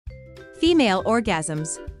Female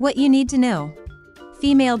orgasms, what you need to know.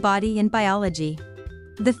 Female body and biology.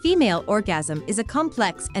 The female orgasm is a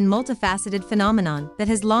complex and multifaceted phenomenon that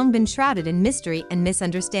has long been shrouded in mystery and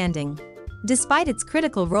misunderstanding. Despite its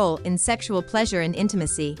critical role in sexual pleasure and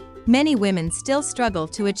intimacy, many women still struggle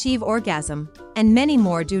to achieve orgasm, and many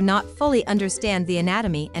more do not fully understand the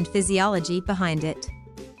anatomy and physiology behind it.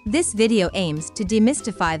 This video aims to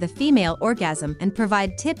demystify the female orgasm and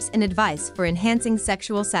provide tips and advice for enhancing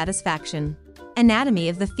sexual satisfaction. Anatomy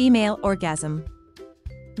of the female orgasm.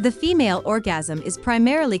 The female orgasm is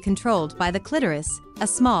primarily controlled by the clitoris, a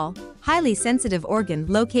small, highly sensitive organ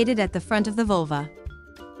located at the front of the vulva.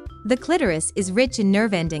 The clitoris is rich in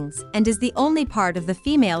nerve endings and is the only part of the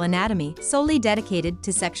female anatomy solely dedicated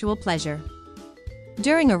to sexual pleasure.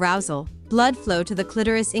 During arousal, blood flow to the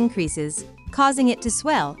clitoris increases, causing it to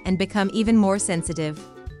swell and become even more sensitive.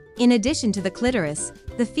 In addition to the clitoris,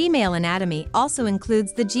 the female anatomy also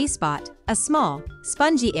includes the G-spot, a small,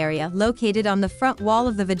 spongy area located on the front wall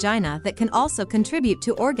of the vagina that can also contribute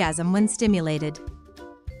to orgasm when stimulated.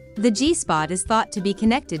 The G-spot is thought to be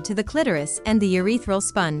connected to the clitoris and the urethral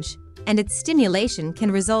sponge, and its stimulation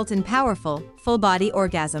can result in powerful, full-body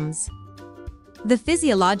orgasms. The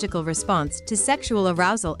physiological response to sexual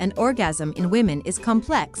arousal and orgasm in women is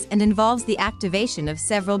complex and involves the activation of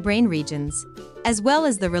several brain regions, as well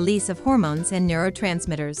as the release of hormones and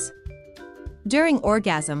neurotransmitters. During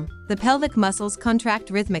orgasm, the pelvic muscles contract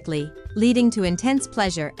rhythmically, leading to intense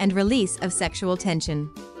pleasure and release of sexual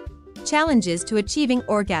tension. Challenges to achieving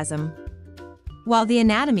orgasm. While the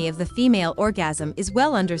anatomy of the female orgasm is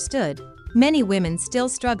well understood, many women still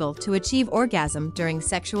struggle to achieve orgasm during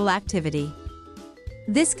sexual activity.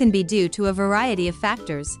 This can be due to a variety of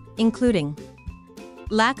factors, including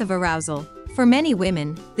lack of arousal. For many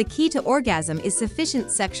women, the key to orgasm is sufficient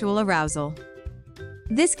sexual arousal.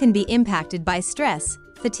 This can be impacted by stress,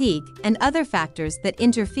 fatigue, and other factors that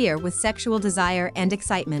interfere with sexual desire and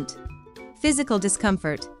excitement. Physical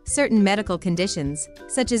discomfort. Certain medical conditions,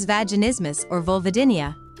 such as vaginismus or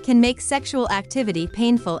vulvodynia, can make sexual activity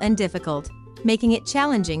painful and difficult, making it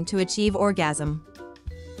challenging to achieve orgasm.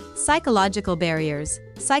 Psychological barriers.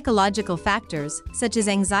 Psychological factors, such as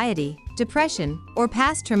anxiety, depression, or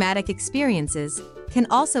past traumatic experiences, can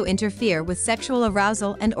also interfere with sexual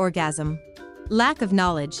arousal and orgasm. Lack of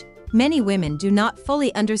knowledge. Many women do not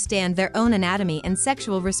fully understand their own anatomy and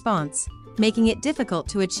sexual response, making it difficult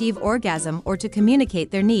to achieve orgasm or to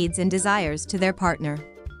communicate their needs and desires to their partner.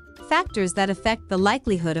 Factors that affect the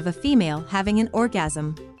likelihood of a female having an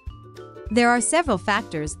orgasm. There are several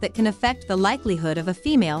factors that can affect the likelihood of a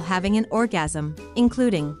female having an orgasm,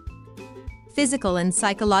 including physical and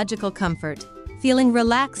psychological comfort. Feeling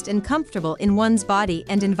relaxed and comfortable in one's body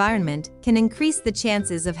and environment can increase the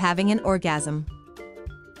chances of having an orgasm.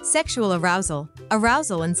 Sexual arousal.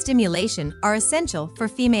 Arousal and stimulation are essential for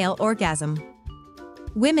female orgasm.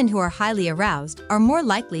 Women who are highly aroused are more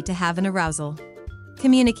likely to have an arousal.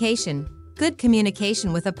 Communication. Good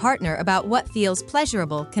communication with a partner about what feels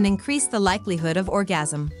pleasurable can increase the likelihood of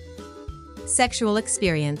orgasm. Sexual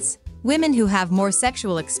experience. Women who have more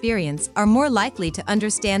sexual experience are more likely to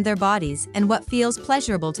understand their bodies and what feels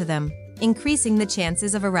pleasurable to them, increasing the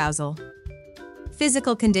chances of arousal.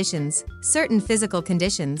 Physical conditions. Certain physical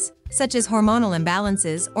conditions, such as hormonal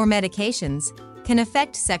imbalances or medications, can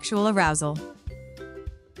affect sexual arousal.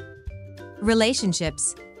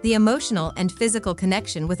 Relationships. The emotional and physical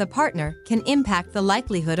connection with a partner can impact the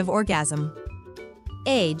likelihood of orgasm.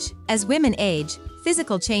 Age. As women age,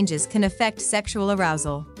 physical changes can affect sexual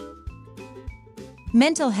arousal.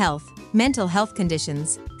 Mental health. Mental health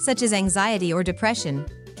conditions, such as anxiety or depression,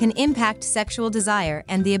 can impact sexual desire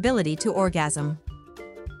and the ability to orgasm.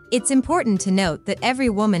 It's important to note that every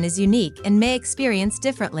woman is unique and may experience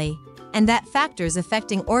differently, and that factors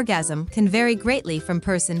affecting orgasm can vary greatly from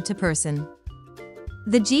person to person.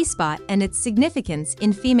 The G-spot and its significance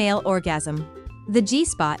in female orgasm. The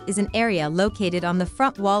G-spot is an area located on the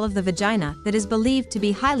front wall of the vagina that is believed to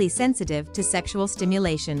be highly sensitive to sexual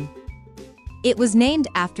stimulation. It was named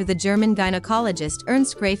after the German gynecologist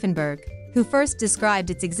Ernst Grafenberg, who first described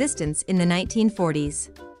its existence in the 1940s.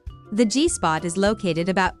 The G-spot is located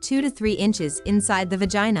about 2 to 3 inches inside the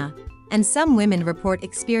vagina, and some women report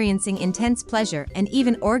experiencing intense pleasure and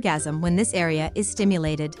even orgasm when this area is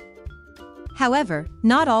stimulated. However,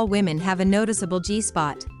 not all women have a noticeable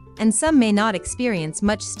G-spot, and some may not experience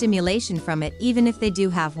much stimulation from it even if they do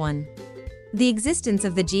have one. The existence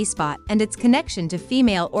of the G-spot and its connection to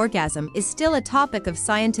female orgasm is still a topic of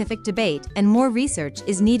scientific debate, and more research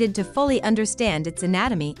is needed to fully understand its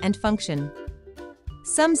anatomy and function.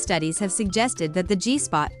 Some studies have suggested that the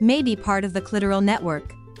G-spot may be part of the clitoral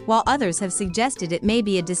network, while others have suggested it may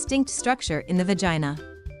be a distinct structure in the vagina.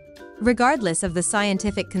 Regardless of the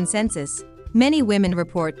scientific consensus, many women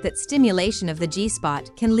report that stimulation of the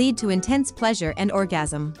G-spot can lead to intense pleasure and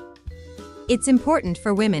orgasm. It's important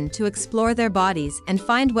for women to explore their bodies and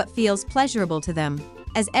find what feels pleasurable to them,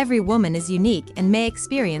 as every woman is unique and may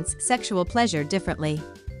experience sexual pleasure differently.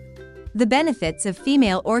 The benefits of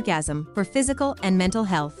female orgasm for physical and mental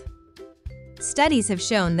health. Studies have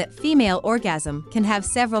shown that female orgasm can have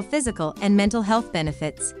several physical and mental health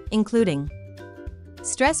benefits, including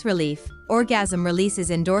stress relief. Orgasm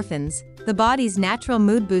releases endorphins, the body's natural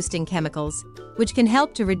mood-boosting chemicals, which can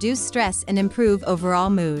help to reduce stress and improve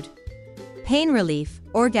overall mood. Pain relief.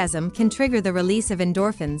 Orgasm can trigger the release of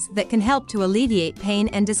endorphins that can help to alleviate pain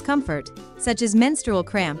and discomfort, such as menstrual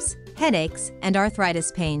cramps, headaches, and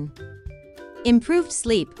arthritis pain. Improved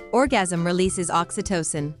sleep. Orgasm releases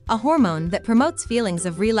oxytocin, a hormone that promotes feelings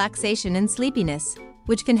of relaxation and sleepiness,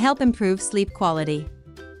 which can help improve sleep quality.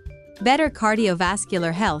 Better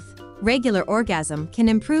cardiovascular health. Regular orgasm can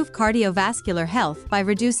improve cardiovascular health by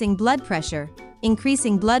reducing blood pressure,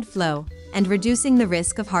 increasing blood flow, and reducing the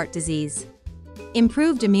risk of heart disease.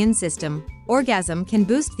 Improved immune system. Orgasm can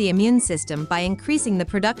boost the immune system by increasing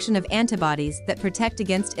the production of antibodies that protect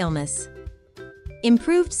against illness.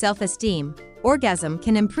 Improved self-esteem. Orgasm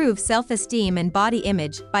can improve self-esteem and body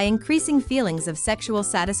image by increasing feelings of sexual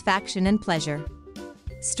satisfaction and pleasure.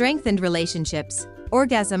 Strengthened relationships.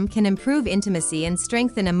 Orgasm can improve intimacy and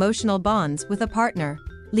strengthen emotional bonds with a partner,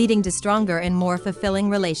 leading to stronger and more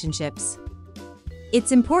fulfilling relationships.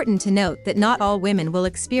 It's important to note that not all women will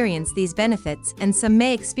experience these benefits, and some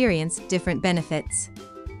may experience different benefits.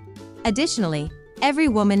 Additionally, every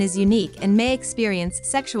woman is unique and may experience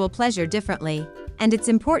sexual pleasure differently, and it's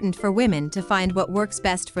important for women to find what works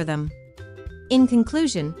best for them. In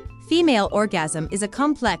conclusion, female orgasm is a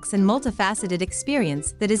complex and multifaceted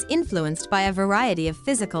experience that is influenced by a variety of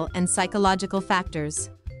physical and psychological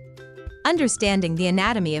factors. Understanding the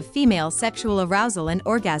anatomy of female sexual arousal and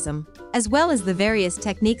orgasm, as well as the various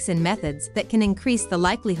techniques and methods that can increase the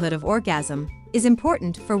likelihood of orgasm, is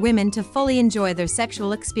important for women to fully enjoy their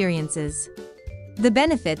sexual experiences. The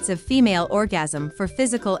benefits of female orgasm for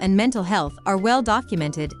physical and mental health are well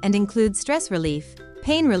documented and include stress relief,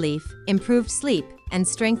 pain relief, improved sleep, and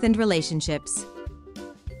strengthened relationships.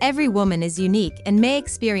 Every woman is unique and may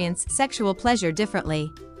experience sexual pleasure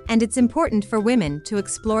differently, and it's important for women to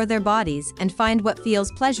explore their bodies and find what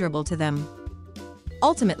feels pleasurable to them.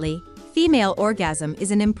 Ultimately, female orgasm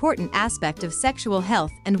is an important aspect of sexual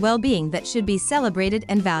health and well-being that should be celebrated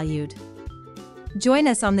and valued. Join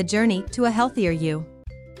us on the journey to a healthier you.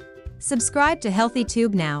 Subscribe to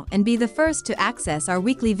HealthyTube now and be the first to access our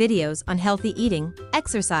weekly videos on healthy eating,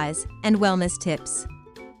 exercise, and wellness tips.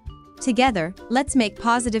 Together, let's make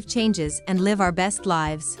positive changes and live our best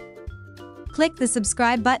lives. Click the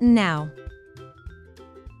subscribe button now.